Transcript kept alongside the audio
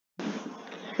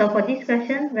So for this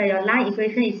question, where your line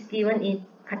equation is given in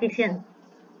Cartesian,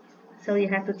 so you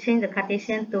have to change the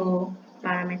Cartesian to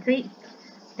parametric,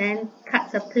 then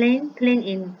cut the plane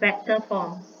in vector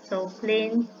form. So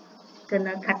plane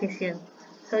kena Cartesian.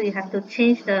 So you have to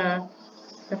change the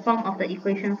form of the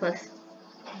equation first.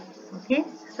 Okay,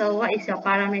 so what is your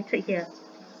parametric here?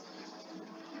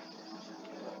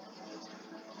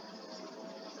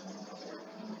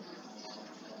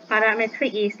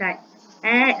 Parametric is like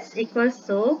x equals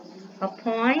to a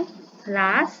point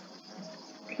plus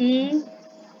t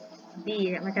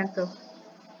b, macam tu,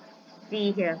 b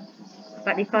here,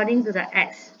 but according to the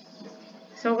x.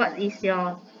 So what's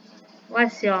your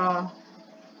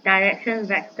direction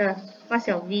vector? What's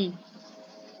your v?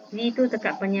 V tu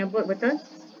dekat penyebut, betul?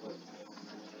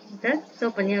 Betul?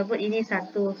 So penyebut ini 1,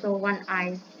 so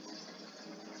 1i.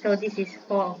 So this is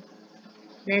 4.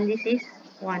 Then this is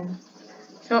 1.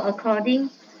 So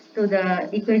according to the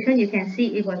equation, you can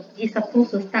see it's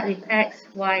supposed to start with x,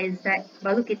 y, z.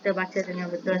 Baru kita baca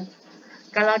dengan betul.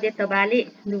 Kalau dia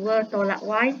terbalik, 2 tolak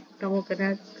y, kamu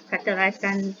kena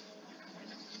categorizekan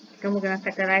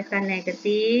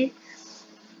negatif.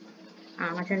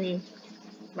 Macam ni.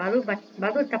 Baru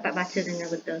dapat baca dengan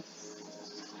betul.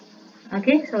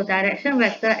 Okay, so direction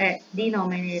vector at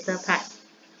denominator part.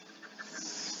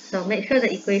 So make sure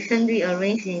the equation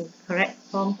rearranged in correct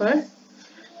form first.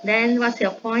 Then what's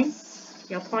your point?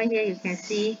 Your point here you can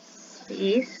see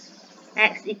is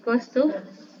x equals to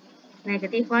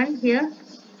 -1 here,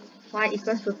 y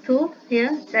equals to 2 here,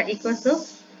 z equals to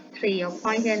 3. Your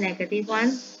point here -1,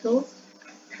 2,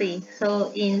 3.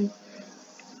 So in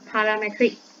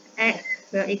parametric, x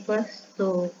will equals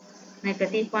to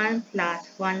 -1 plus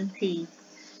 1t.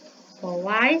 For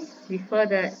y, refer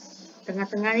the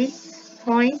tengah-tengah ni,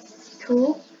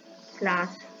 0.2 plus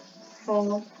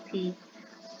 4t.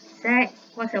 Z,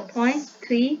 what's your point?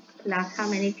 3 plus how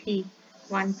many t?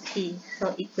 1t. So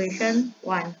equation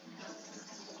 1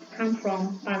 come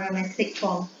from parametric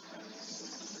form.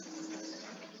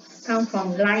 Come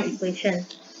from line equation.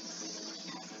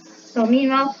 So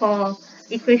meanwhile for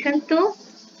equation 2,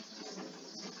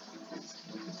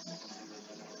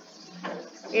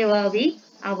 it will be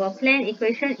our plane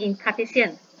equation in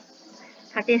Cartesian.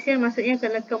 Cartesian maksudnya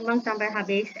kena kembang sampai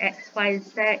habis. X, Y,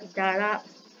 Z darab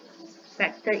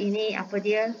vektor ini apa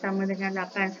dia? Sama dengan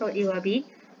 8. So it will be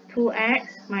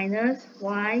 2x minus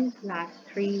y plus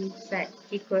 3z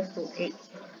equals to 8.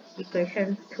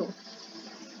 Equation 2.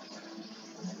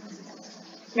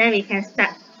 Then we can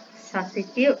start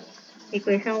substitute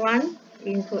equation 1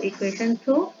 into equation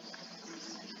 2.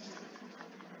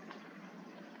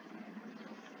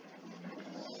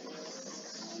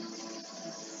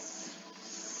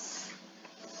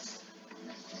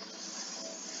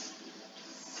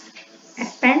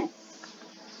 Expand.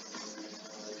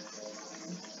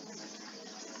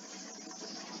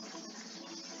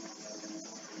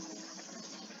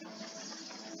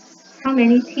 How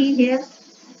many t here?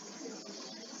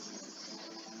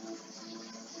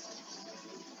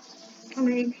 How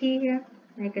many t here?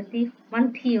 Negative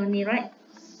 1t only, right?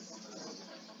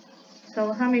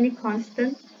 So how many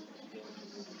constants?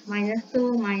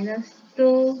 -2 minus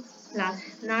 2 plus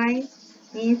 9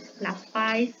 means plus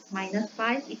 5 minus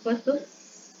 5 equals to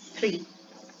 3.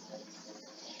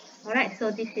 Alright, so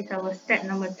this is our step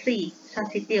number 3.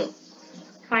 Substitute.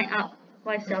 Find out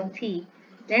what's your t.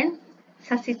 Then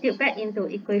substitute back into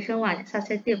equation 1.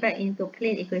 Substitute back into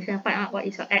plane equation. Find out what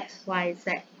is your x, y,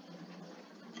 z.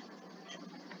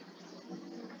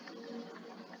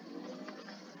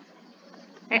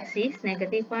 X is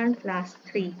 -1 plus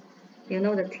 3. You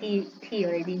know the t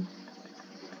already.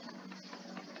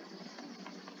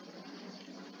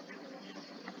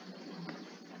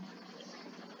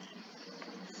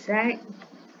 Z.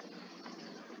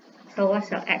 So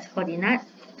what's your x coordinate?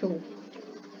 2.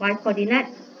 Y coordinate?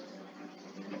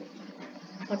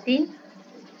 14.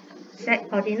 Z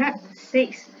coordinate?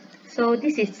 6. So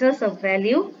this is just a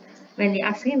value. When you're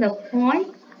asking the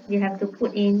point, you have to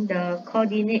put in the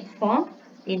coordinate form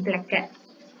in bracket.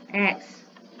 X,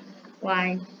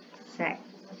 Y, Z.